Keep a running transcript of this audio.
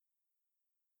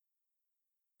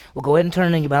Well, go ahead and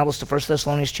turn in your Bibles to 1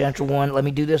 Thessalonians chapter 1. Let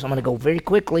me do this. I'm going to go very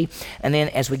quickly, and then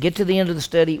as we get to the end of the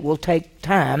study, we'll take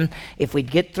time. If we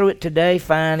get through it today,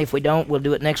 fine. If we don't, we'll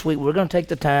do it next week. We're going to take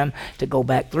the time to go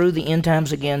back through the end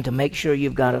times again to make sure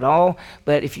you've got it all.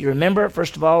 But if you remember,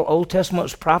 first of all, Old Testament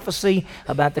was prophecy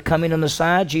about the coming of the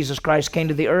Messiah. Jesus Christ came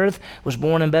to the earth, was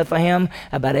born in Bethlehem.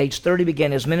 About age 30,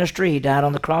 began his ministry. He died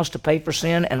on the cross to pay for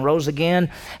sin and rose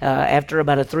again. After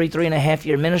about a three and a half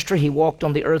year ministry, he walked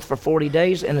on the earth for 40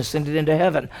 days and ascended into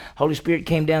heaven. Holy Spirit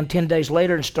came down 10 days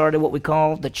later and started what we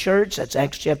call the church. That's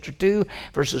Acts chapter 2,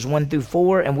 verses 1 through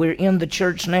 4, and we're in the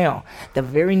church now. The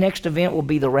very next event will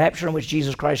be the rapture, in which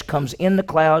Jesus Christ comes in the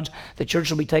clouds. The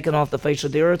church will be taken off the face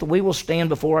of the earth. We will stand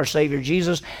before our Savior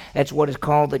Jesus. That's what is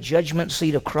called the judgment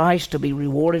seat of Christ, to be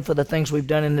rewarded for the things we've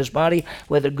done in this body,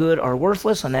 whether good or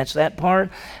worthless, and that's that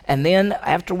part. And then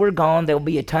after we're gone, there'll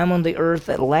be a time on the earth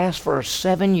that lasts for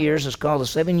 7 years. It's called the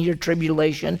 7-year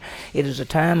tribulation. It is a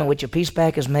time in which a peace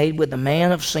pact is made with the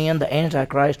man of sin, the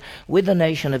Antichrist, with the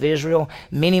nation of Israel.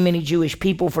 Many Jewish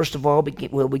people, first of all,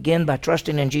 will begin by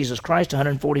trusting in Jesus Christ,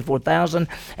 144,000,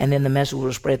 and then the message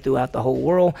will spread throughout the whole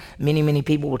world. Many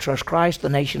people will trust Christ. The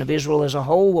nation of Israel as a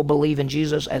whole will believe in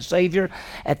Jesus as Savior.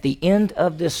 At the end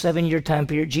of this 7-year time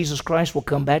period, Jesus Christ will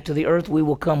come back to the earth. We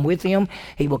will come with him.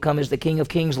 He will come as the King of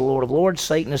Kings, the Lord of Lords.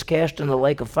 Satan is cast into the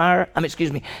lake of fire.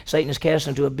 Satan is cast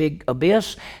into a big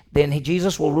abyss. Then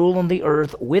Jesus will rule on the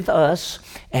earth with us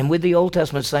and with the Old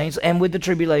Testament saints and with the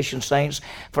tribulation saints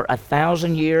for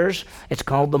 1,000 years. It's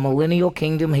called the millennial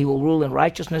kingdom. He will rule in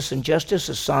righteousness and justice,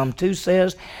 as Psalm 2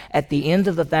 says. At the end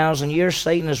of the 1,000 years,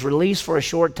 Satan is released for a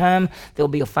short time. There'll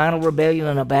be a final rebellion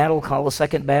and a battle called the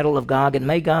Second Battle of Gog and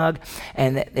Magog.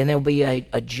 And then there'll be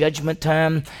a judgment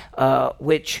time,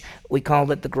 which we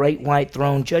call it the Great White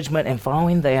Throne Judgment. And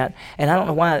following that, and I don't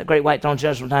know why the Great White Throne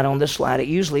Judgment is not on this slide. It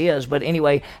usually is. But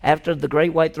anyway, after the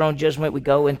Great White Throne Judgment, we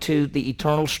go into the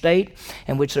eternal state,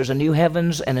 in which there's a new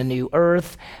heavens and a new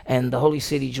earth and the holy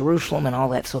city Jerusalem and all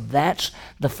that. So that's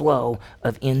the flow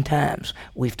of end times.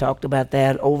 We've talked about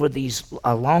that over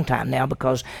a long time now,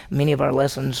 because many of our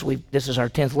lessons, this is our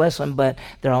 10th lesson, but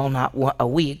they're all not a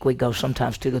week. We go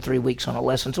sometimes 2 to 3 weeks on a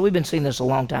lesson. So we've been seeing this a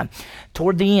long time.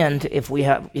 Toward the end, if you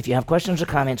have questions or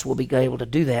comments, we'll be able to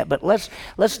do that. But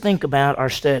let's think about our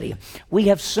study. We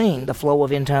have seen the flow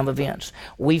of end time events.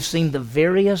 We've seen the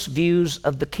various views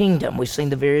of the kingdom. We've seen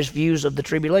the various views of the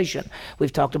tribulation.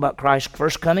 We've talked about Christ's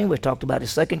first coming. We've talked about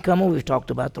his second coming. We've talked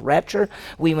about the rapture.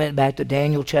 We went back to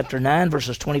Daniel chapter 9,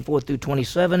 verses 24 through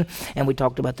 27, and we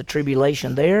talked about the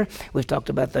tribulation there. We've talked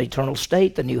about the eternal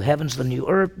state, the new heavens, the new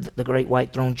earth, the great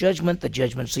white throne judgment, the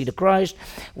judgment seat of Christ.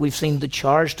 We've seen the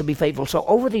charge to be faithful. So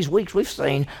over these weeks, we've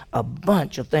seen a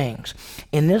bunch of things.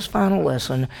 In this final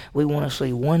lesson, we want to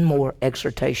see one more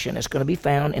exhortation. It's going to be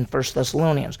found in 1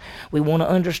 Thessalonians. We want to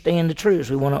understand the truths.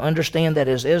 We want to understand that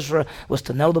as Ezra was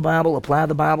to know the Bible, apply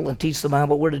the Bible, and teach the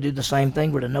Bible, we're to do the same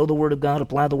thing. We're to know the Word of God,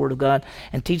 apply the Word of God,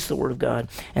 and teach the Word of God.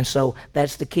 And so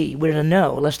that's the key. We're to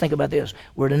know. Let's think about this.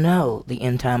 We're to know the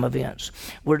end time events.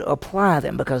 We're to apply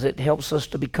them because it helps us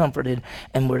to be comforted,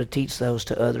 and we're to teach those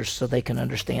to others so they can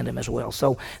understand them as well.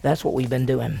 So that's what we've been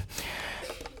doing.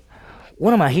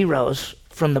 One of my heroes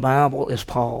from the Bible is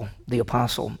Paul, the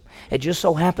apostle. It just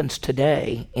so happens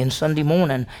today, in Sunday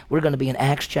morning, we're going to be in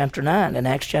Acts chapter 9. In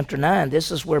Acts chapter 9,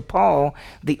 this is where Paul,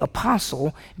 the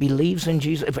apostle, believes in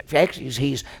Jesus. Actually,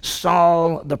 he's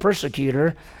Saul, the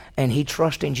persecutor, and he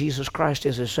trusts in Jesus Christ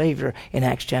as his Savior in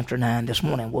Acts chapter 9 this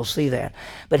morning. We'll see that.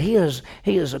 But he is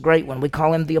a great one. We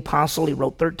call him the apostle. He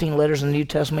wrote 13 letters in the New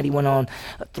Testament. He went on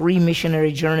 3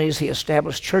 missionary journeys. He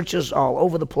established churches all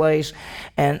over the place.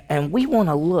 And we want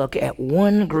to look at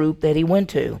one group that he went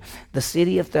to, the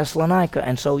city of Thessalonica.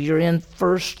 And so you're in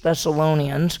 1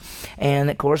 Thessalonians. And,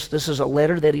 of course, this is a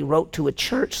letter that he wrote to a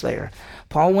church there.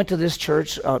 Paul went to this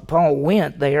church. Paul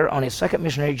went there on his second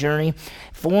missionary journey,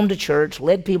 formed a church,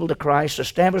 led people to Christ,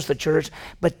 established the church.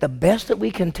 But the best that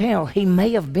we can tell, he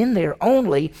may have been there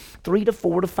only 3 to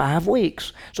 4 to 5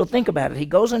 weeks. So think about it. He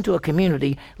goes into a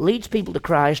community, leads people to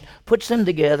Christ, puts them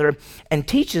together, and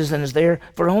teaches and is there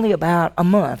for only about a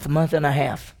month and a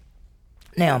half.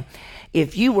 Now,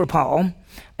 if you were Paul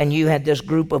and you had this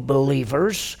group of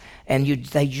believers, and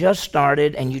they just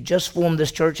started, and you just formed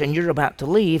this church, and you're about to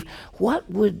leave, what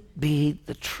would be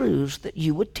the truths that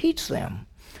you would teach them?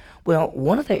 Well,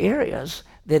 one of the areas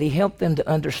that he helped them to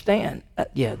understand, I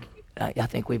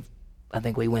think we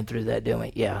went through that, didn't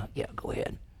we? Yeah, go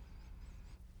ahead.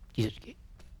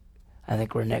 I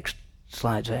think we're next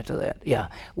slides after that. Yeah,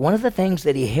 one of the things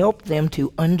that he helped them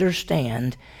to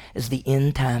understand is the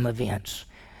end time events.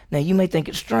 Now, you may think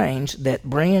it's strange that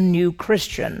brand new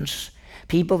Christians,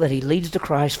 people that he leads to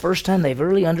Christ, first time they've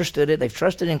really understood it, they've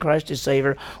trusted in Christ as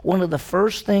Savior, one of the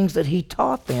first things that he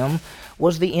taught them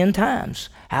was the end times,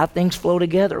 how things flow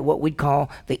together, what we'd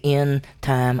call the end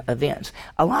time events.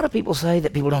 A lot of people say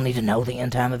that people don't need to know the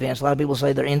end time events. A lot of people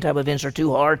say their end time events are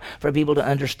too hard for people to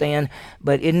understand.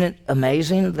 But isn't it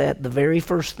amazing that the very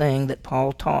first thing that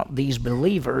Paul taught these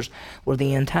believers were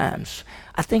the end times?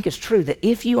 I think it's true that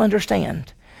if you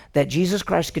understand that Jesus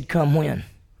Christ could come when?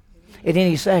 At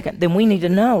any second, then we need to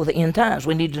know the end times.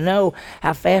 We need to know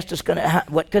how fast it's going to,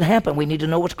 what could happen. We need to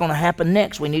know what's going to happen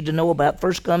next. We need to know about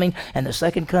first coming and the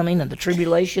second coming and the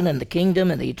tribulation and the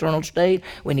kingdom and the eternal state.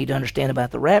 We need to understand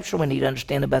about the rapture. We need to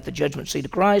understand about the judgment seat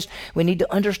of Christ. We need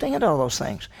to understand all those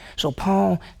things. So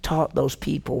Paul taught those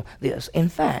people this. In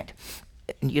fact,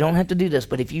 you don't have to do this,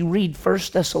 but if you read 1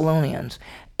 Thessalonians,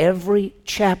 every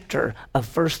chapter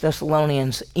of 1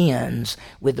 Thessalonians ends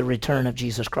with the return of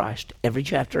Jesus Christ. Every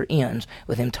chapter ends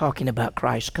with him talking about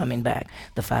Christ coming back,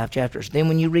 the 5 chapters. Then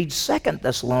when you read 2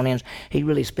 Thessalonians, he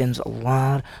really spends a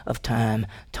lot of time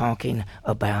talking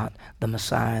about the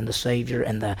Messiah and the Savior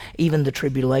and even the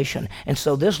tribulation. And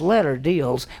so this letter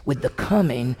deals with the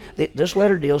coming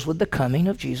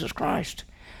of Jesus Christ.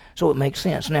 So it makes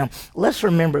sense. Now, let's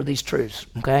remember these truths,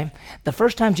 okay? The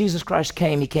first time Jesus Christ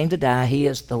came, he came to die. He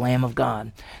is the Lamb of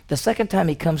God. The second time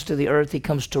he comes to the earth, he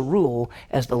comes to rule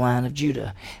as the Lion of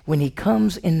Judah. When he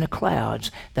comes in the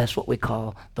clouds, that's what we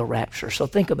call the rapture. So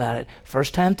think about it.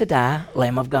 First time to die,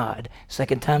 Lamb of God.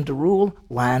 Second time to rule,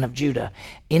 Lion of Judah.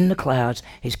 In the clouds,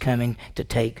 he's coming to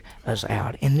take us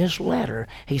out. In this letter,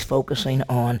 he's focusing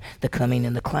on the coming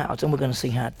in the clouds, and we're going to see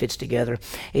how it fits together.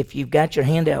 If you've got your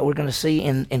handout, we're going to see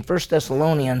in 1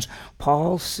 Thessalonians,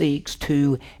 Paul seeks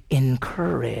to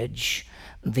encourage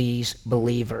these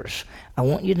believers. I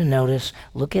want you to notice,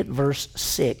 look at verse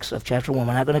 6 of chapter 1.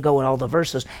 We're not going to go with all the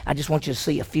verses. I just want you to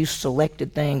see a few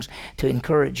selected things to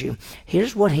encourage you.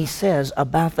 Here's what he says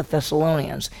about the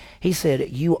Thessalonians. He said,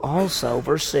 you also,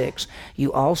 verse 6,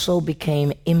 you also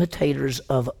became imitators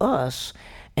of us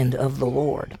and of the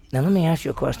Lord. Now let me ask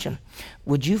you a question.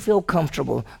 Would you feel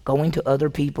comfortable going to other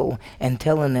people and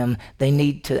telling them they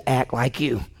need to act like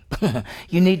you?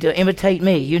 You need to imitate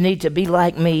me. You need to be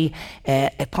like me.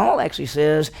 Paul actually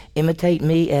says, imitate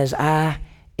me as I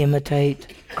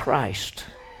imitate Christ.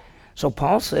 So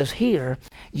Paul says here,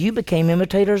 you became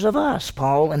imitators of us,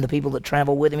 Paul and the people that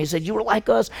travel with him. He said, you were like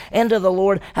us and of the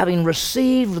Lord, having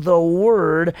received the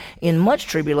word in much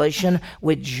tribulation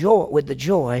with joy, with the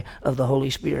joy of the Holy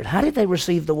Spirit. How did they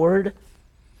receive the word?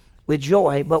 With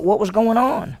joy. But what was going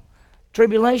on?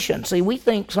 Tribulation. See, we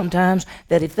think sometimes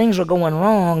that if things are going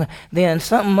wrong, then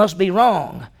something must be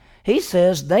wrong. He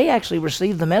says they actually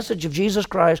received the message of Jesus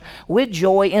Christ with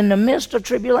joy in the midst of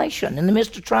tribulation, in the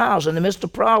midst of trials, in the midst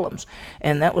of problems.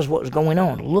 And that was what was going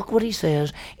on. Look what he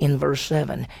says in verse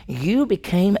 7. You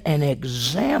became an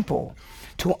example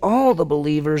to all the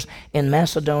believers in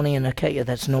Macedonia and Achaia.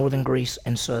 That's northern Greece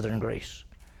and southern Greece.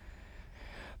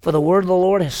 For the word of the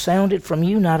Lord has sounded from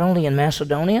you not only in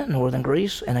Macedonia, northern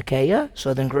Greece, and Achaia,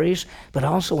 southern Greece, but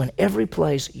also in every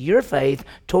place your faith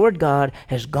toward God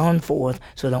has gone forth,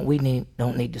 so don't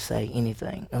need to say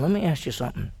anything. Now let me ask you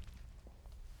something.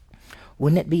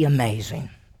 Wouldn't it be amazing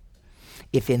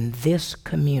if in this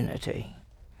community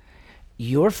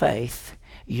your faith,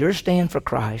 your stand for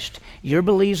Christ, your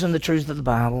beliefs in the truth of the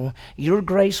Bible, your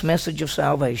grace message of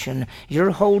salvation,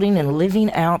 your holding and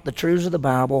living out the truths of the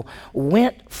Bible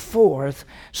went forth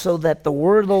so that the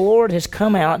word of the Lord has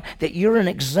come out, that you're an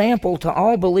example to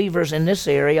all believers in this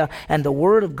area, and the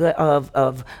word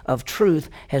of truth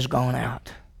has gone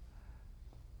out?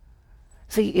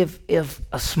 See, if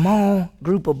a small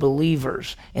group of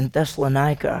believers in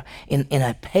Thessalonica, in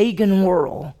a pagan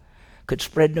world, could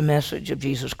spread the message of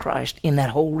Jesus Christ in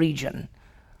that whole region,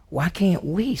 why can't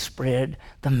we spread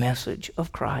the message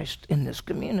of Christ in this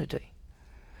community?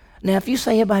 Now, if you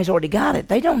say everybody's already got it,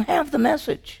 they don't have the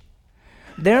message.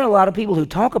 There are a lot of people who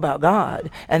talk about God,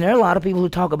 and there are a lot of people who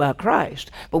talk about Christ.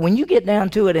 But when you get down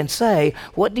to it and say,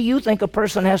 what do you think a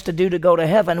person has to do to go to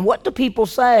heaven? What do people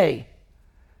say?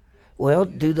 Well,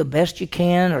 do the best you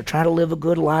can, or try to live a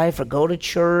good life, or go to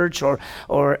church, or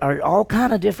all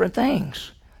kind of different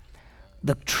things.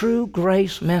 The true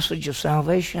grace message of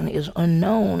salvation is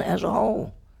unknown as a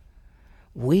whole.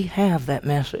 We have that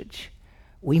message.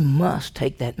 We must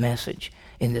take that message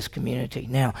in this community.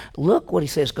 Now, look what he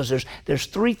says, because there's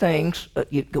three things.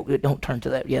 Don't turn to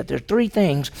that yet. There's three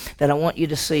things that I want you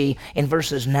to see in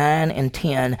verses 9 and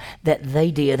 10 that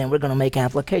they did, and we're going to make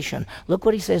application. Look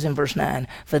what he says in verse 9.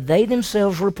 For they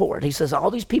themselves report. He says,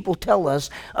 all these people tell us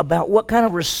about what kind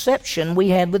of reception we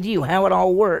had with you, how it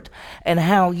all worked, and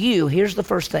how you, here's the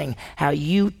first thing, how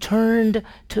you turned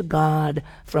to God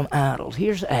from idols.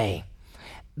 Here's A.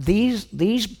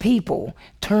 These people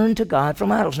turned to God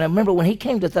from idols. Now remember, when he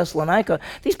came to Thessalonica,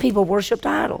 these people worshipped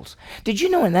idols. Did you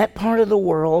know in that part of the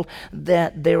world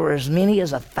that there were as many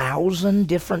as 1,000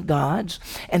 different gods,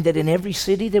 and that in every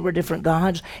city there were different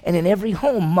gods, and in every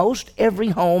home, most every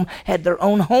home had their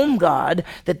own home god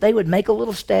that they would make a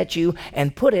little statue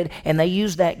and put it, and they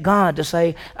used that god to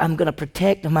say, I'm going to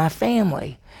protect my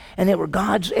family. And there were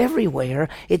gods everywhere.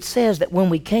 It says that when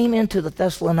we came into the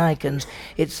Thessalonians,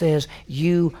 it says,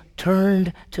 you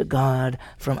turned to God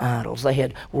from idols. They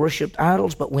had worshipped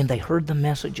idols, but when they heard the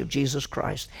message of Jesus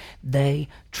Christ, they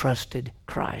trusted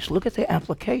Christ. Look at the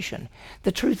application.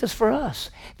 The truth is for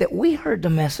us, that we heard the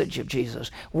message of Jesus.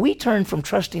 We turned from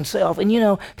trusting self. And you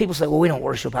know, people say, well, we don't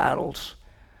worship idols.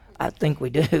 I think we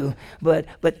do. But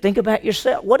think about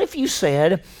yourself. What if you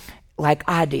said, like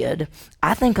I did,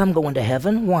 I think I'm going to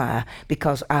heaven. Why?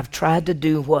 Because I've tried to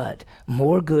do what?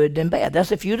 More good than bad.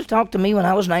 That's if you'd have talked to me when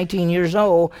I was 19 years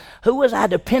old, who was I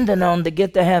dependent on to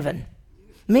get to heaven?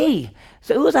 Me.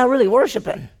 So who was I really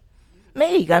worshiping?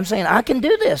 Me. I'm saying, I can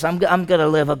do this. I'm going to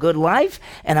live a good life,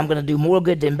 and I'm going to do more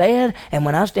good than bad. And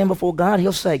when I stand before God,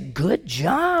 he'll say, good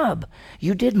job.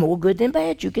 You did more good than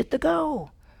bad. You get to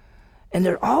go. And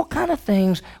there are all kind of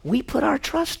things we put our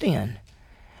trust in.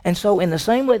 And so in the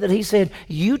same way that he said,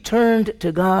 you turned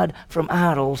to God from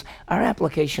idols, our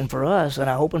application for us, and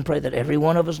I hope and pray that every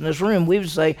one of us in this room, we would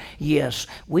say, yes,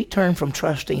 we turn from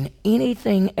trusting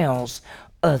anything else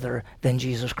other than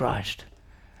Jesus Christ.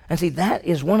 And see, that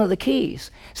is one of the keys.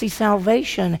 See,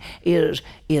 salvation is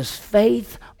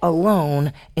faith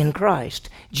alone in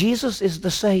Christ. Jesus is the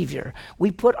Savior.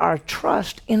 We put our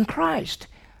trust in Christ.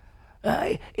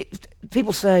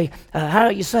 People say, how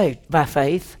are you saved? By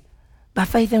faith. By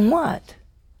faith in what?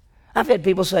 I've had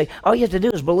people say, all you have to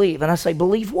do is believe. And I say,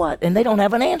 believe what? And they don't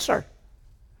have an answer.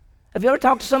 Have you ever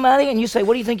talked to somebody and you say,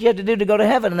 what do you think you have to do to go to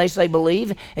heaven? And they say,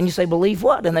 believe. And you say, believe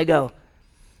what? And they go,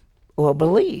 well,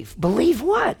 believe. Believe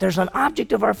what? There's an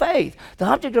object of our faith. The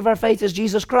object of our faith is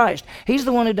Jesus Christ. He's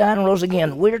the one who died and rose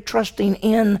again. We're trusting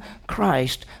in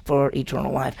Christ for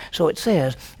eternal life. So it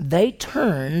says, they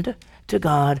turned to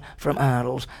God from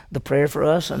idols. The prayer for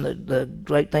us, and the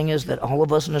great thing is that all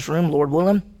of us in this room, Lord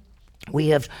willing, we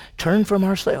have turned from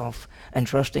ourselves and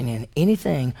trusting in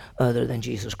anything other than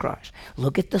Jesus Christ.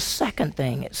 Look at the second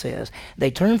thing it says.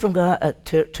 They turned from God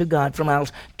to God from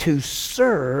idols to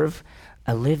serve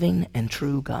a living and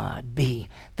true God. B,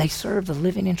 they serve the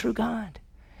living and true God.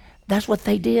 That's what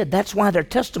they did. That's why their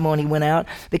testimony went out,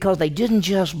 because they didn't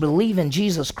just believe in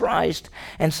Jesus Christ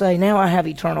and say, now I have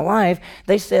eternal life.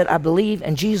 They said, I believe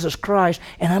in Jesus Christ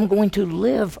and I'm going to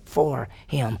live for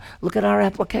him. Look at our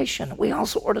application. We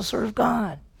also are to serve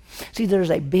God. See,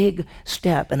 there's a big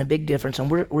step and a big difference, and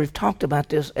we've talked about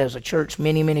this as a church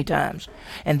many, many times,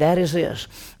 and that is this,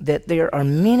 that there are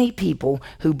many people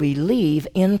who believe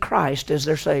in Christ as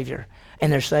their Savior,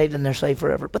 and they're saved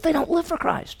forever, but they don't live for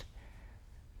Christ.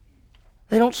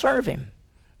 They don't serve him.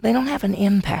 They don't have an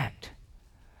impact.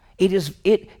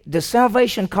 Does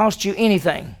salvation cost you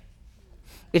anything?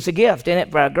 It's a gift, isn't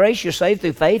it? By grace you're saved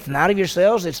through faith, not of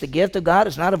yourselves. It's the gift of God.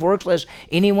 It's not of works, lest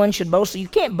anyone should boast. So you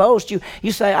can't boast.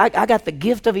 You say, I got the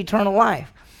gift of eternal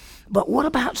life. But what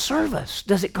about service?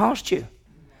 Does it cost you?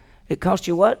 It costs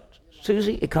you what,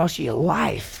 Susie? It costs you your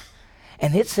life.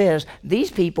 And it says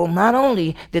these people, not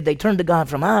only did they turn to God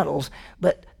from idols,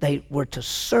 but they were to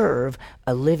serve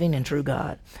a living and true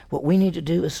God. What we need to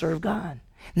do is serve God.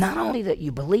 Not only that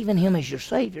you believe in him as your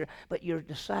Savior, but you're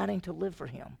deciding to live for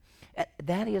him.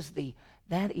 That is the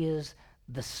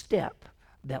step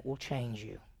that will change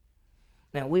you.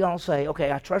 Now, we all say,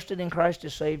 okay, I trusted in Christ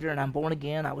as Savior, and I'm born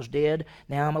again. I was dead,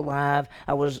 now I'm alive.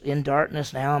 I was in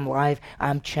darkness, now I'm alive.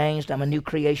 I'm changed, I'm a new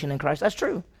creation in Christ. That's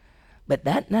true. But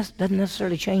that doesn't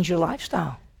necessarily change your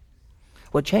lifestyle.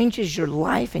 What changes your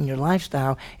life and your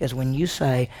lifestyle is when you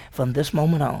say, from this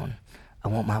moment on, I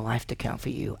want my life to count for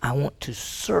you. I want to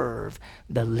serve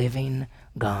the living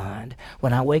God.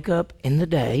 When I wake up in the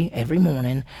day, every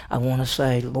morning, I want to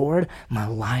say, Lord, my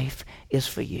life is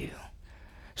for you.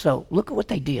 So look at what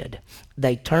they did.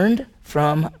 They turned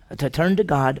to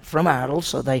God from idols,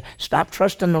 so they stopped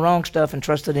trusting the wrong stuff and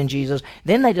trusted in Jesus.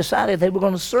 Then they decided they were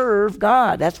going to serve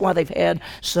God. That's why they've had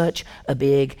such a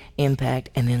big impact.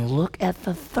 And then look at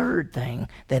the third thing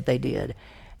that they did.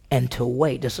 And to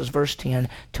wait, this is verse 10,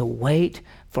 to wait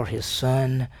for his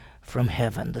Son from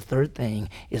heaven. The third thing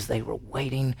is they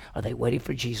waited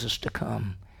for Jesus to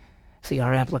come. See,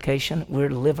 our application, we're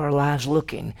to live our lives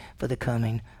looking for the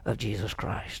coming of Jesus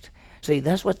Christ. See,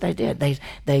 that's what they did.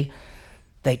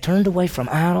 They turned away from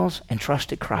idols and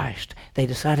trusted Christ. They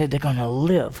decided they're going to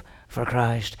live for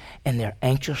Christ, and they're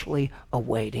anxiously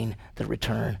awaiting the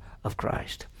return of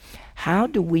Christ. How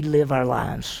do we live our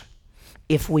lives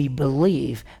if we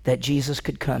believe that Jesus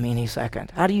could come any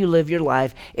second? How do you live your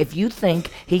life if you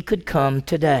think he could come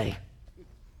today?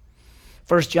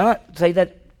 1 John, say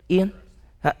that, Ian?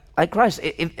 Like Christ,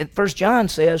 1 John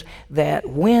says that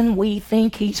when we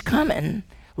think he's coming,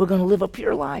 we're going to live a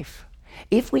pure life.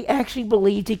 If we actually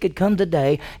believed he could come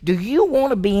today, do you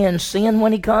want to be in sin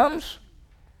when he comes?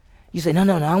 You say, no,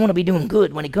 I want to be doing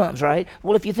good when he comes, right?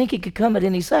 Well, if you think he could come at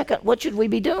any second, what should we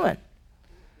be doing?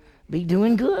 Be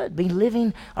doing good, be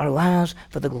living our lives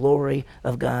for the glory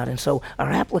of God. And so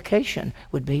our application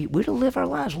would be, we're to live our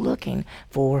lives looking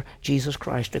for Jesus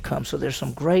Christ to come. So there's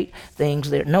some great things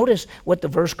there. Notice what the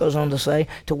verse goes on to say,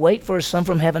 to wait for his Son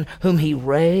from heaven, whom he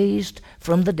raised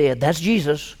from the dead. That's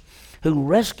Jesus, who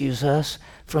rescues us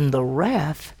from the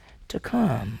wrath to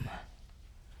come.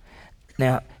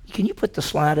 Now, can you put the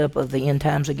slide up of the end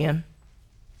times again?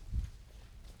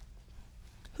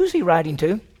 Who's he writing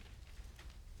to?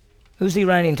 Who's he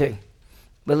writing to?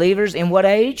 Believers in what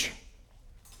age?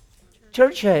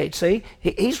 Church age, see?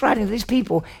 He's writing to these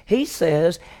people. He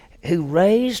says, who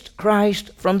raised Christ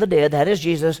from the dead, that is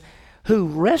Jesus, who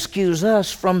rescues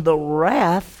us from the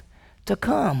wrath to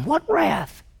come. What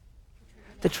wrath?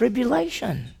 The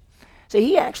tribulation. See,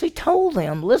 he actually told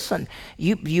them, listen,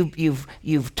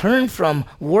 you've turned from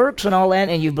works and all that,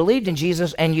 and you've believed in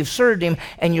Jesus, and you've served him,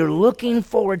 and you're looking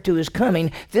forward to his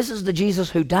coming. This is the Jesus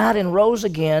who died and rose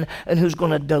again, and who's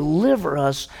going to deliver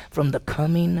us from the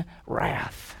coming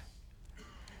wrath.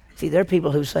 See, there are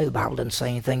people who say the Bible doesn't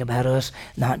say anything about us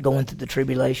not going through the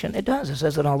tribulation. It does. It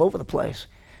says it all over the place.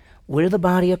 We're the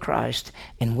body of Christ,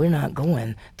 and we're not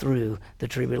going through the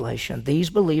tribulation. These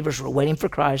believers were waiting for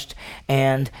Christ,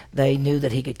 and they knew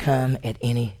that he could come at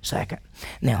any second.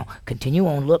 Now, continue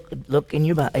on. Look in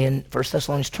 1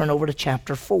 Thessalonians, turn over to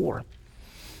chapter 4.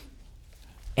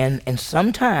 And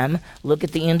sometime, look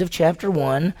at the end of chapter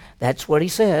 1. That's what he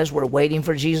says. We're waiting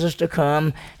for Jesus to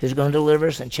come, who's going to deliver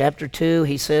us. In chapter 2,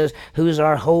 he says, who is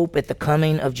our hope at the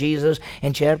coming of Jesus?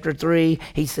 In chapter 3,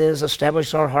 he says,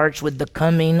 establish our hearts with the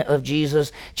coming of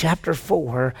Jesus. Chapter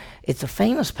 4, it's a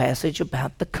famous passage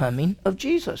about the coming of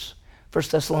Jesus. 1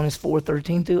 Thessalonians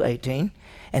 4:13 through 18.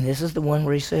 And this is the one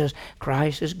where he says,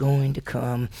 Christ is going to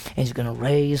come, and he's going to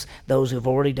raise those who've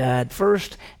already died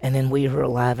first, and then we who are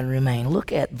alive and remain.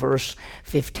 Look at verse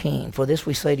 15. For this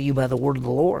we say to you by the word of the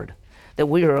Lord, that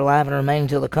we who are alive and remain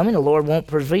until the coming of the Lord won't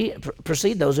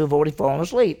precede those who have already fallen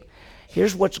asleep.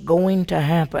 Here's what's going to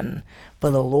happen. For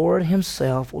the Lord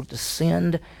himself will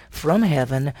descend from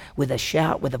heaven with a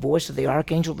shout, with the voice of the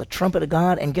archangel, the trumpet of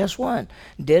God. And guess what?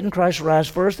 Dead in Christ rise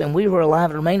first, and we who are alive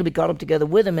and remain to be caught up together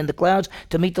with him in the clouds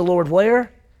to meet the Lord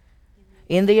where?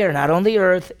 In the air, not on the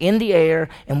earth, in the air,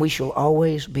 and we shall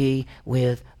always be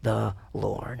with the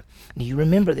Lord. Do you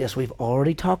remember this? We've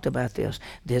already talked about this.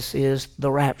 This is the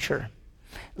rapture.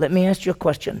 Let me ask you a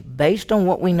question. Based on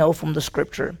what we know from the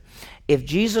Scripture, if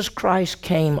Jesus Christ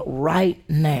came right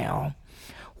now,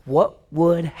 what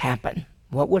would happen?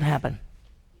 What would happen?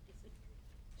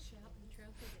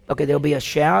 Okay, there'll be a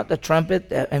shout, the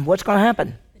trumpet, and what's going to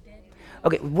happen?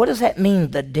 Okay, what does that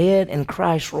mean? The dead in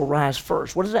Christ will rise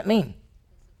first. What does that mean?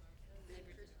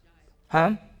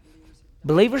 Huh?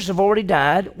 Believers have already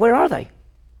died. Where are they?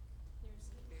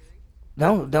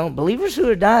 No, don't. Believers who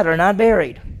have died are not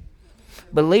buried.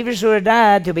 Believers who have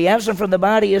died, to be absent from the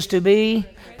body is to be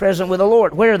present with the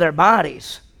Lord. Where are their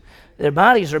bodies? Their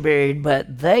bodies are buried,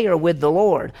 but they are with the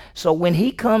Lord. So when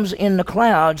he comes in the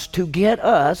clouds to get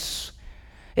us,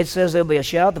 it says there'll be a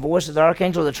shout, the voice of the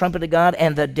archangel, the trumpet of God,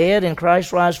 and the dead in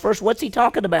Christ rise first. What's he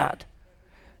talking about?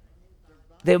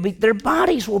 Their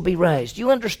bodies will be raised.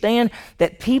 You understand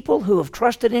that people who have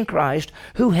trusted in Christ,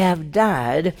 who have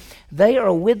died, they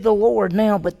are with the Lord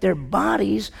now, but their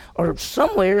bodies are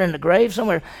somewhere in the grave,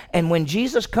 somewhere. And when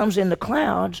Jesus comes in the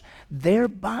clouds, their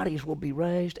bodies will be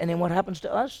raised. And then what happens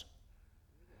to us?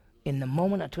 In the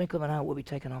moment, a twinkle of an eye, we'll be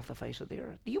taken off the face of the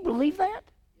earth. Do you believe that?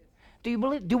 Do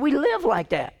we live like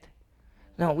that?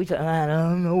 No, we say, I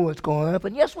don't know what's going to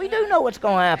happen. Yes, we do know what's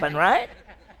going to happen, right?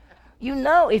 You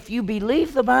know, if you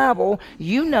believe the Bible,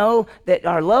 you know that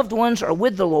our loved ones are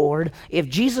with the Lord. If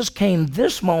Jesus came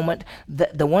this moment,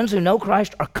 the ones who know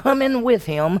Christ are coming with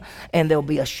him, and there'll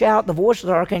be a shout, the voice of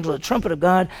the archangel, the trumpet of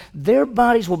God. Their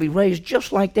bodies will be raised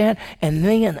just like that, and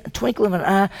they, in the twinkling of an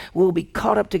eye, will be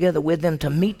caught up together with them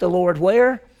to meet the Lord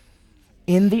where?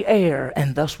 In the air,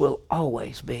 and thus will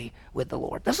always be with the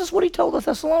Lord. This is what he told the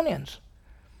Thessalonians.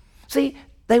 See,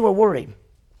 they were worried.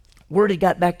 Word had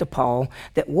got back to Paul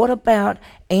that what about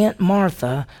Aunt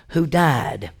Martha who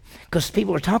died? Because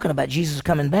people are talking about Jesus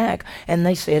coming back, and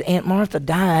they said, Aunt Martha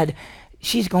died.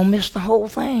 She's going to miss the whole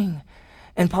thing.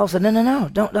 And Paul said, no, I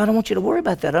don't want you to worry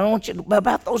about that. I don't want you to,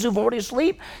 about those who've already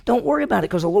asleep. Don't worry about it,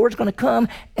 because the Lord's going to come,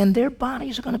 and their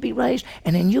bodies are going to be raised,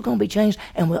 and then you're going to be changed,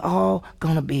 and we're all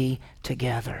going to be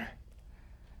together.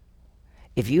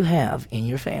 If you have in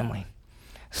your family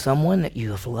someone that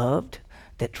you have loved,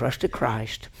 that trusted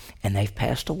Christ, and they've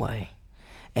passed away,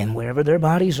 and wherever their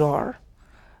bodies are,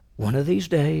 one of these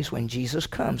days when Jesus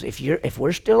comes, if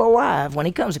we're still alive when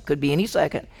he comes, it could be any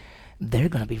second, they're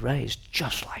going to be raised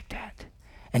just like that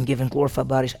and given glorified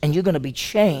bodies, and you're going to be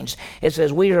changed. It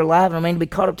says we are alive and remain to be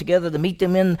caught up together to meet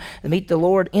the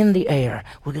Lord in the air.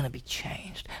 We're going to be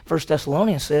changed. 1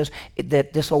 Thessalonians says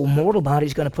that this old mortal body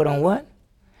is going to put on what?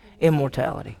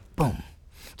 Immortality. Boom.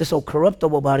 This old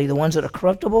corruptible body, the ones that are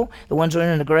corruptible, the ones that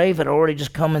are in the grave that are already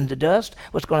just coming to dust,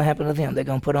 what's going to happen to them? They're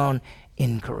going to put on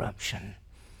incorruption.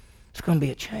 It's going to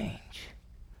be a change.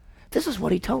 This is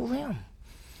what he told them.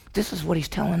 This is what he's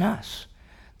telling us.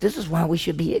 This is why we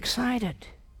should be excited.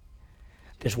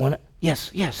 There's one, yes,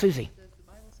 Susie. Does the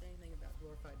Bible say anything about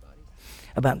glorified bodies?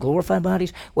 About glorified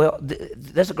bodies? Well,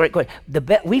 that's a great question.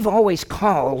 We've always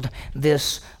called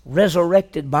this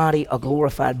resurrected body a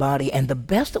glorified body, and the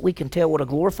best that we can tell what a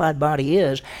glorified body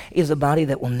is a body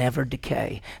that will never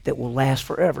decay, that will last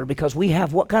forever, because we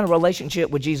have what kind of relationship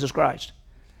with Jesus Christ?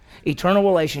 Eternal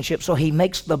relationship. So he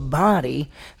makes the body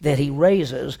that he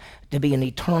raises to be an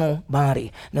eternal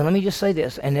body. Now let me just say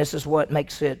this, and this is what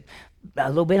makes it a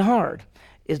little bit hard,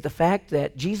 is the fact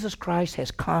that Jesus Christ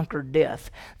has conquered death.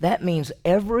 That means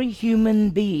every human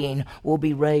being will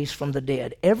be raised from the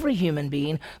dead. Every human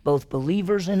being, both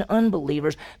believers and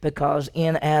unbelievers, because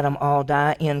in Adam all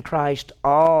die, in Christ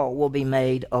all will be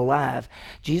made alive.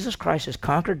 Jesus Christ has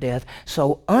conquered death,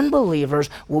 so unbelievers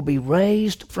will be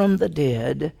raised from the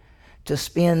dead to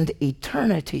spend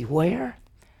eternity where?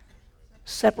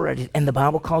 Separated. And the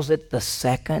Bible calls it the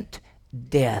second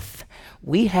death.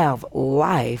 We have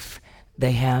life,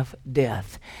 they have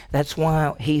death. That's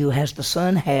why he who has the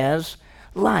Son has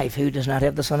life. Who does not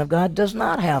have the Son of God does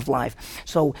not have life.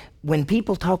 So when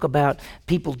people talk about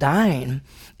people dying,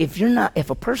 if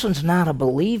a person's not a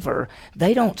believer,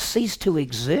 they don't cease to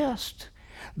exist.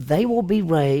 They will be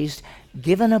raised,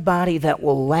 given a body that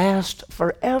will last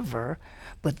forever,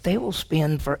 but they will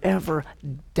spend forever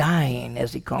dying,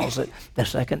 as he calls it, the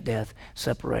second death,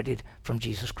 separated from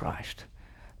Jesus Christ.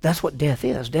 That's what death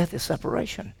is. Death is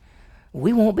separation.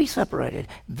 We won't be separated.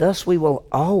 Thus we will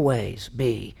always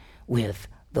be with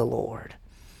the Lord.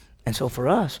 And so for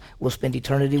us, we'll spend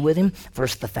eternity with him,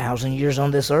 first 1,000 years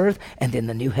on this earth, and then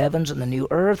the new heavens and the new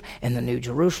earth and the new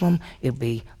Jerusalem. It'll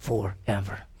be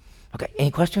forever. Okay,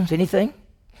 any questions? Anything?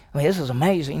 I mean, this is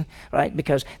amazing, right?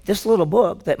 Because this little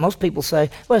book that most people say,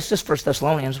 well, it's just 1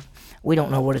 Thessalonians. We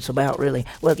don't know what it's about, really.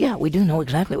 Well, yeah, we do know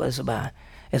exactly what it's about.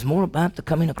 It's more about the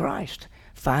coming of Christ.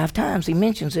 5 times he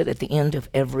mentions it at the end of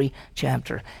every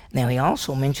chapter. Now, he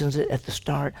also mentions it at the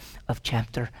start of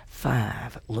chapter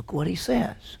 5. Look what he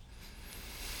says.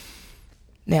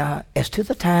 Now, as to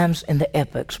the times and the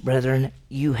epochs, brethren,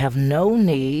 you have no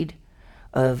need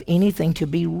of anything to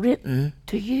be written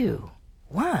to you.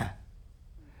 Why?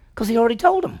 Because he already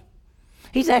told them.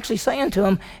 He's actually saying to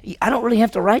them, I don't really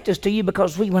have to write this to you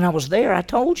because when I was there, I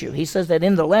told you. He says that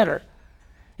in the letter.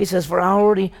 He says, for I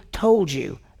already told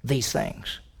you these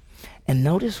things. And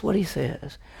notice what he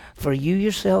says. For you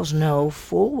yourselves know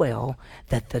full well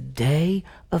that the day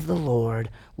of the Lord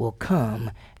will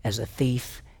come as a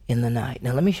thief in the night.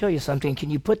 Now let me show you something. Can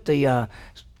you put the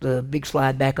big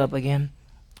slide back up again?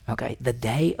 Okay, the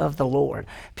day of the Lord.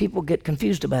 People get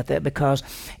confused about that because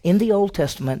in the Old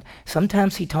Testament,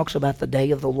 sometimes he talks about the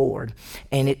day of the Lord,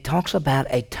 and it talks about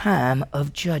a time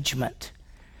of judgment.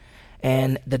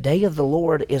 And the day of the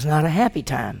Lord is not a happy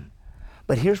time.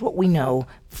 But here's what we know,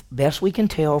 best we can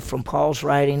tell from Paul's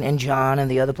writing and John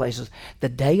and the other places. The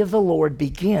day of the Lord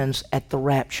begins at the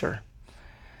rapture.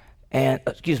 And,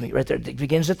 right there, it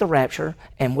begins at the rapture,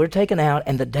 and we're taken out,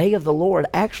 and the day of the Lord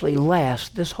actually lasts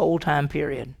this whole time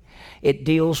period. It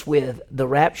deals with the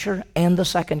rapture and the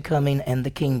second coming and the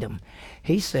kingdom.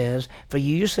 He says, for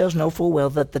you yourselves know full well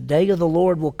that the day of the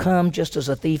Lord will come just as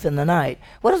a thief in the night.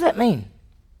 What does that mean?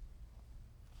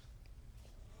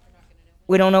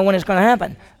 We don't know when it's going to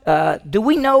happen. Do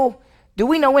we know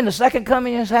when the second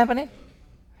coming is happening?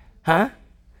 Huh?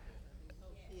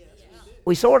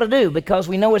 We sort of do, because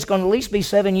we know it's going to at least be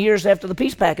 7 years after the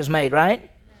peace pact is made, right?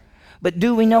 But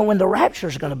do we know when the rapture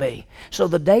is going to be? So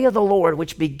the day of the Lord,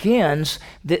 which begins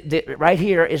right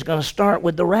here, is going to start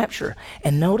with the rapture.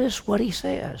 And notice what he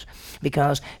says,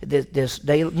 because this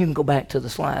day, you can go back to the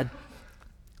slide.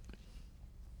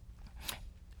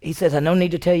 He says, I no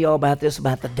need to tell you all about this,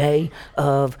 about the day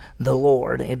of the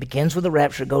Lord. It begins with the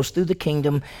rapture, goes through the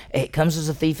kingdom. It comes as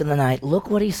a thief in the night. Look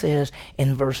what he says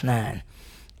in verse 9.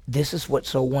 This is what's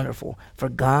so wonderful. For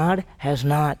God has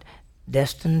not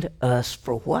destined us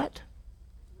for what?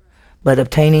 But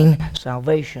obtaining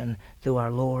salvation through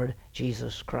our Lord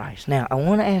Jesus Christ. Now, I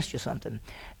want to ask you something.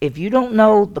 If you don't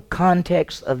know the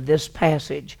context of this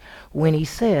passage, when he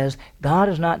says, God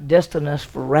has not destined us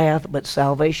for wrath, but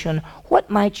salvation, what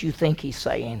might you think he's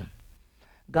saying?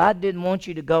 God didn't want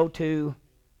you to go to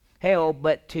hell,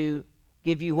 but to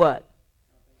give you what?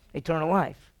 Eternal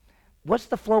life. What's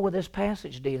the flow of this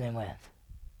passage dealing with?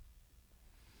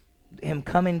 Him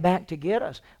coming back to get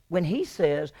us. When he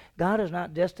says God has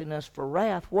not destined us for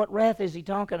wrath, what wrath is he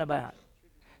talking about?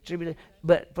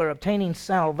 But for obtaining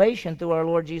salvation through our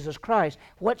Lord Jesus Christ.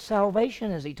 What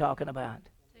salvation is he talking about?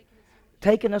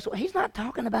 Taking us. He's not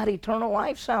talking about eternal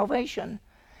life salvation.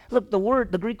 Look,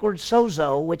 the Greek word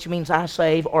sozo, which means I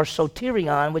save, or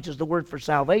soterion, which is the word for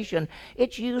salvation,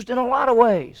 it's used in a lot of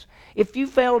ways. If you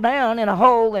fell down in a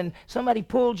hole and somebody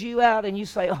pulled you out and you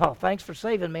say, oh, thanks for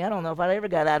saving me, I don't know if I ever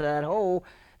got out of that hole,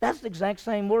 that's the exact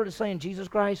same word as saying Jesus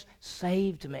Christ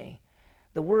saved me.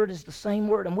 The word is the same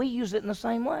word, and we use it in the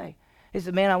same way. He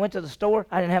said, man, I went to the store.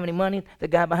 I didn't have any money. The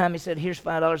guy behind me said, here's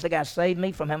 $5. The guy saved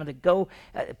me from having to go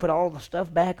put all the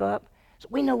stuff back up. So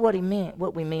we know what he meant,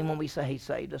 what we mean when we say he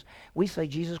saved us. We say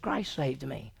Jesus Christ saved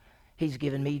me. He's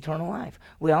given me eternal life.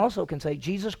 We also can say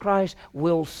Jesus Christ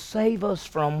will save us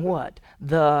from what?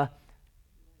 The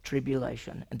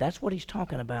tribulation. And that's what he's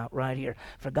talking about right here.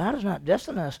 For God has not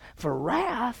destined us for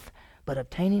wrath, but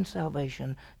obtaining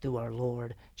salvation through our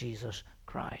Lord Jesus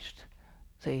Christ.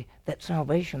 See, that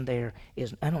salvation there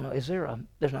is, I don't know,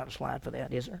 there's not a slide for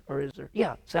that, is there? Or is there?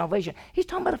 Yeah, salvation. He's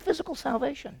talking about a physical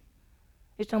salvation.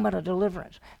 He's talking about a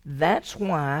deliverance. That's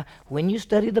why when you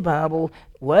study the Bible,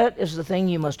 what is the thing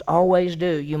you must always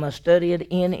do? You must study it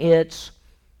in its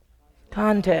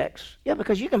context. Yeah,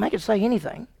 because you can make it say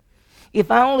anything.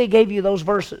 If I only gave you those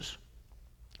verses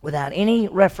without any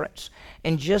reference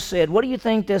and just said, what do you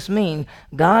think this means?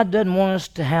 God doesn't want us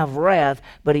to have wrath,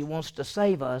 but he wants to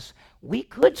save us. We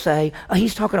could say, oh,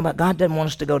 he's talking about God doesn't want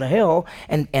us to go to hell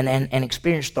and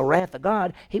experience the wrath of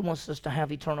God. He wants us to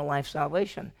have eternal life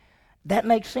salvation. That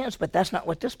makes sense, but that's not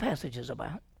what this passage is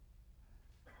about.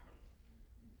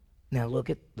 Now look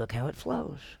how it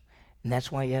flows. And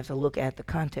that's why you have to look at the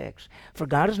context. For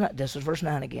God is not, this is verse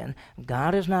 9 again,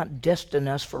 God has not destined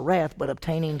us for wrath, but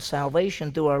obtaining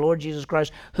salvation through our Lord Jesus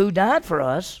Christ, who died for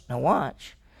us, now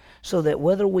watch, so that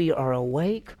whether we are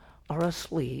awake or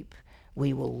asleep,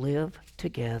 we will live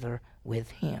together with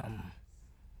him.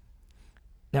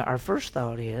 Now our first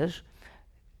thought is,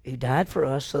 he died for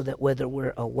us so that whether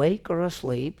we're awake or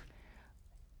asleep,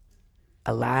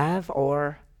 alive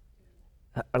or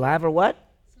what?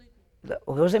 Sleeping.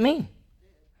 What does it mean?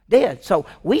 Dead. So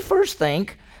we first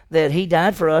think that he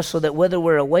died for us so that whether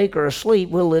we're awake or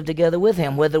asleep, we'll live together with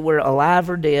him. Whether we're alive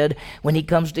or dead, when he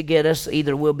comes to get us,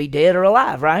 either we'll be dead or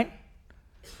alive, right?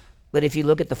 But if you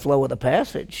look at the flow of the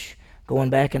passage, going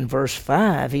back in verse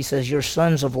 5, he says, you're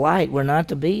sons of light. We're not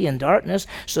to be in darkness,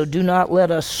 so do not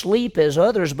let us sleep as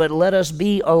others, but let us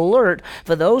be alert.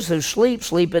 For those who sleep,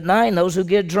 sleep at night, and those who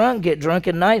get drunk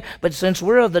at night. But since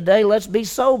we're of the day, let's be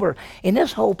sober. In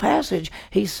this whole passage,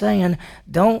 he's saying,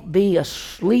 don't be a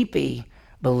sleepy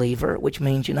believer, which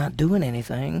means you're not doing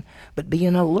anything, but be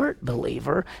an alert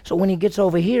believer. So when he gets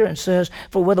over here and says,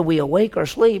 for whether we awake or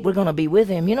sleep, we're going to be with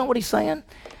him, you know what he's saying?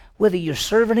 Whether you're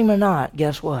serving him or not,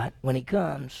 guess what? When he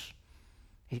comes,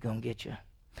 he's going to get you.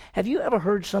 Have you ever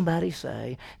heard somebody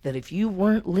say that if you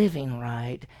weren't living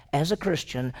right as a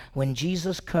Christian, when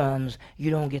Jesus comes,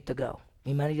 you don't get to go?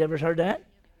 Anybody ever heard that?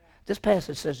 This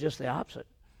passage says just the opposite.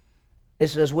 It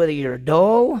says whether you're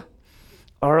dull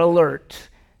or alert,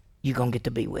 you're going to get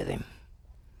to be with him.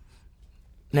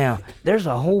 Now, there's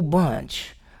a whole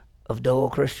bunch of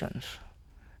dull Christians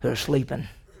who are sleeping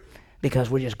because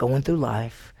we're just going through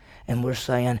life and we're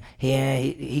saying, yeah,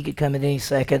 he could come at any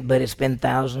second, but it's been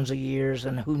thousands of years,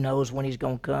 and who knows when he's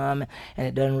going to come, and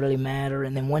it doesn't really matter.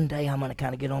 And then one day I'm going to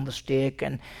kind of get on the stick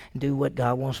and do what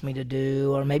God wants me to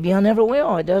do, or maybe I never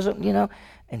will. It doesn't,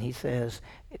 And he says,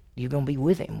 you're going to be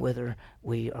with him, whether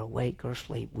we are awake or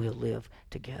asleep. We'll live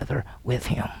together with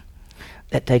him.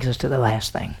 That takes us to the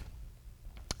last thing.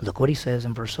 Look what he says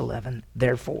in verse 11.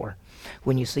 Therefore,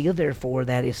 when you see a therefore,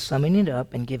 that is summing it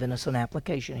up and giving us an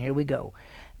application. Here we go.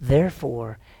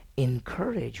 Therefore,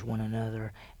 encourage one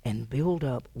another and build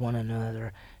up one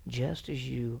another, just as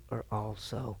you are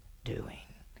also doing.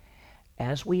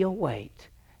 As we await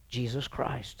Jesus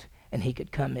Christ, and he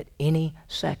could come at any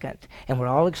second. And we're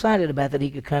all excited about that he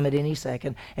could come at any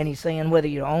second. And he's saying whether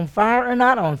you're on fire or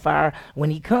not on fire, when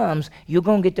he comes, you're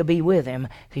going to get to be with him.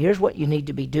 So here's what you need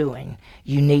to be doing.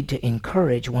 You need to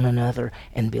encourage one another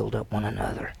and build up one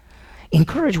another.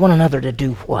 Encourage one another to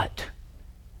do what?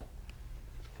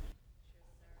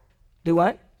 Do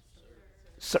what?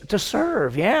 To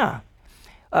serve, yeah.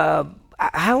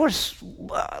 Let's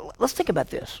think about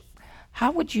this.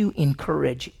 How would you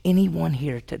encourage anyone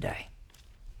here today?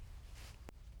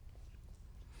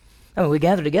 I mean, we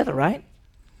gather together, right?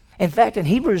 In fact, in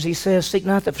Hebrews, he says, seek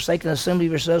not the forsaken assembly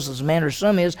of yourselves as manner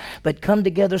some is, but come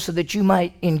together so that you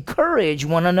might encourage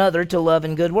one another to love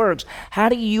and good works. How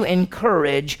do you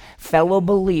encourage fellow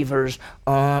believers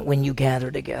when you gather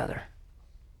together?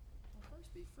 Well,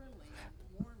 first be friendly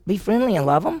and warm. Be friendly and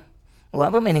love them.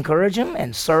 Love them and encourage them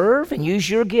and serve and use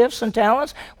your gifts and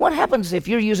talents. What happens if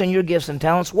you're using your gifts and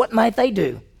talents? What might they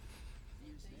do?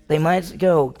 They might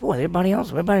go, boy, everybody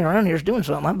around here is doing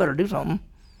something. I better do something.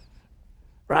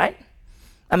 Right?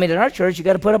 I mean, in our church, you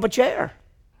got to put up a chair.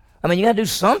 I mean, you got to do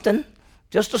something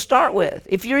just to start with.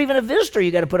 If you're even a visitor,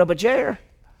 you got to put up a chair.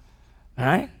 All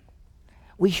right?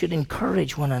 We should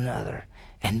encourage one another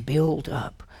and build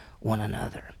up one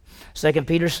another. 2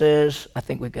 Peter says, I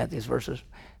think we've got these verses.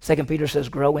 2 Peter says,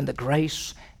 grow in the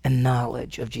grace and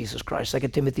knowledge of Jesus Christ. 2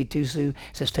 Timothy 2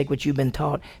 says, take what you've been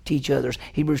taught, teach others.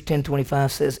 Hebrews 10:25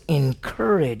 says,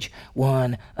 encourage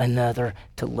one another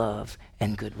to love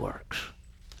and good works.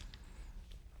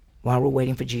 While we're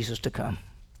waiting for Jesus to come,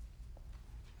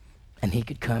 and he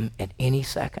could come at any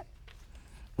second,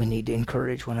 we need to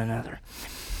encourage one another.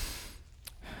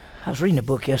 I was reading a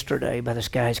book yesterday by this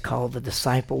guy. It's called The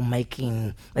Disciple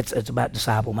Making. It's about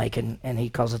disciple making, and he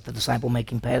calls it the Disciple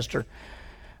Making Pastor.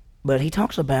 But he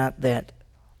talks about that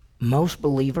most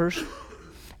believers,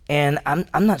 and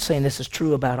I'm not saying this is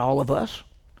true about all of us,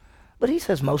 but he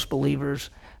says most believers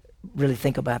really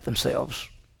think about themselves,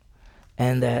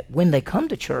 and that when they come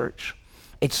to church,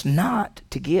 it's not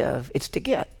to give, it's to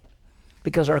get.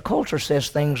 Because our culture says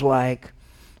things like,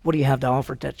 what do you have to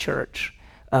offer at that church?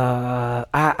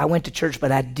 I went to church, but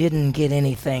I didn't get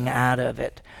anything out of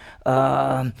it.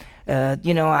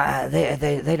 They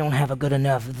don't have a good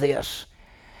enough this.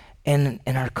 And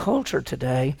in our culture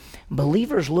today,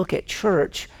 believers look at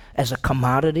church as a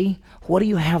commodity. What do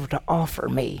you have to offer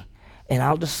me? And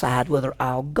I'll decide whether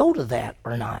I'll go to that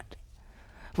or not.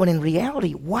 When in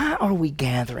reality, why are we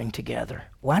gathering together?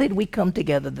 Why did we come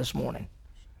together this morning?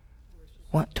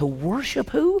 What, to worship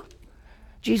who?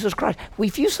 Jesus Christ. Well,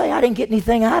 if you say I didn't get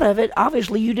anything out of it,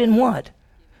 obviously you didn't what?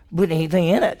 Put anything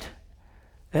in it.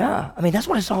 Yeah, I mean, that's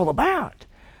what it's all about.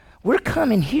 We're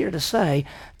coming here to say,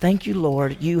 thank you,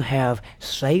 Lord, you have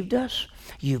saved us,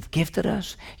 you've gifted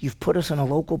us, you've put us in a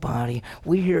local body.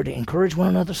 We're here to encourage one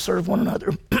another, serve one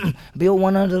another, build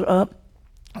one another up,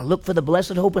 look for the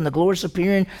blessed hope and the glorious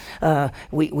appearing.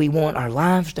 We want our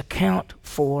lives to count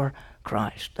for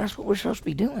Christ. That's what we're supposed to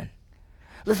be doing.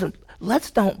 Listen, let's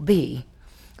don't be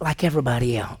like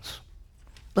everybody else.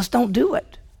 Let's don't do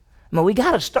it. I mean, we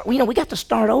got to start. We got to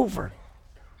start over,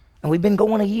 and we've been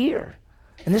going a year,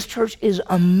 and this church is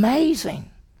amazing.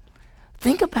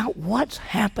 Think about what's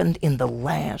happened in the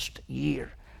last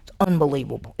year. It's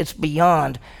unbelievable. It's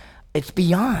beyond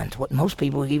what most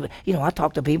people even. I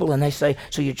talk to people, and they say,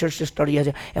 "So your church just started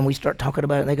yesterday?" And we start talking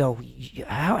about it, and they go,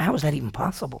 "How is that even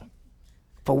possible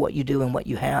for what you do and what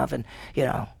you have?" And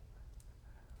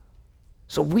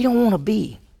so we don't want to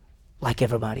be like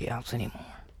everybody else anymore.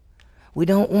 We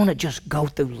don't want to just go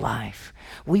through life.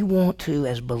 We want to,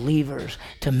 as believers,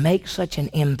 to make such an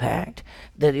impact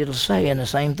that it'll say in the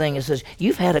same thing. It says,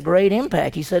 you've had a great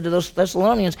impact. He said to those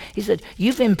Thessalonians, he said,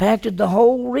 you've impacted the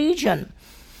whole region.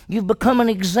 You've become an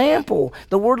example.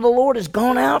 The word of the Lord has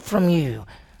gone out from you.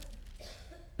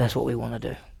 That's what we want to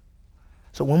do.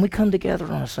 So when we come together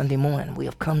on a Sunday morning, we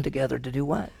have come together to do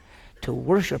what? To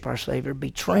worship our Savior, be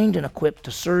trained and equipped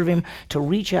to serve Him, to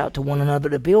reach out to one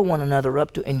another, to build one another up,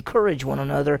 to encourage one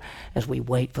another as we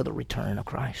wait for the return of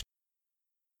Christ.